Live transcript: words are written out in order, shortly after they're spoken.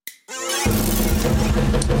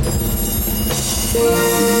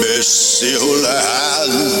Missy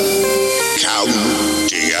Houlihan,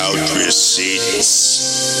 counting out receipts.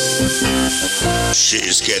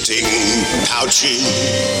 She's getting pouchy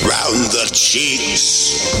round the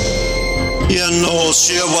cheeks. You know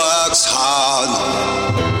she works hard.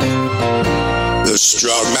 The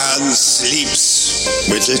strong man sleeps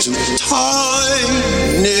with little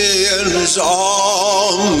Tiny in his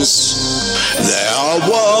arms. There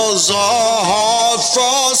was a hard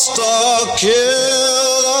foster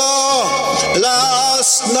killer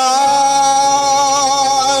last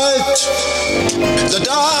night. The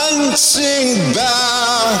dancing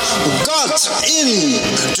bear got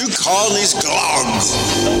into Connie's glove.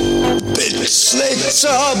 Bits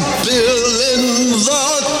later, Bill in the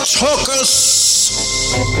tuchus.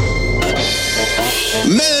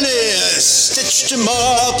 Minnie stitched him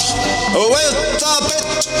up with a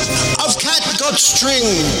bit of catgut string.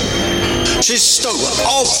 She stole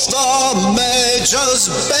off the major's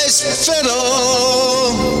bass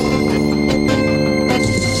fiddle.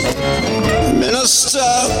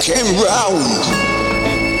 Minister came round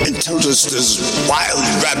and told us there's wild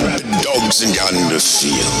rabid dogs in yonder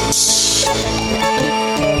fields.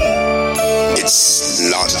 It's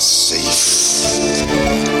not safe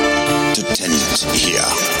to tent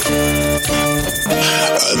here.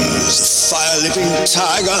 The fire-living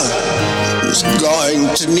tiger is going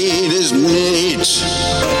to need his meat.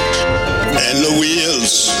 And the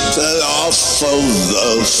wheels fell off of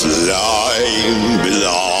the flying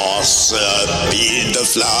velocipede, the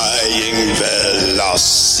flying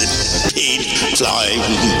velocipede, flying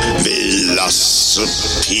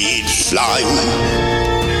velocipede, flying.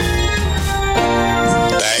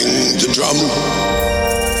 Bang the drum,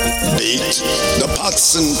 beat the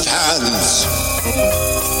pots and pans.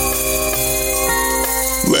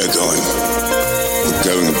 We're going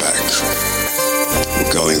back.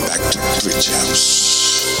 We're going back to Bridge House.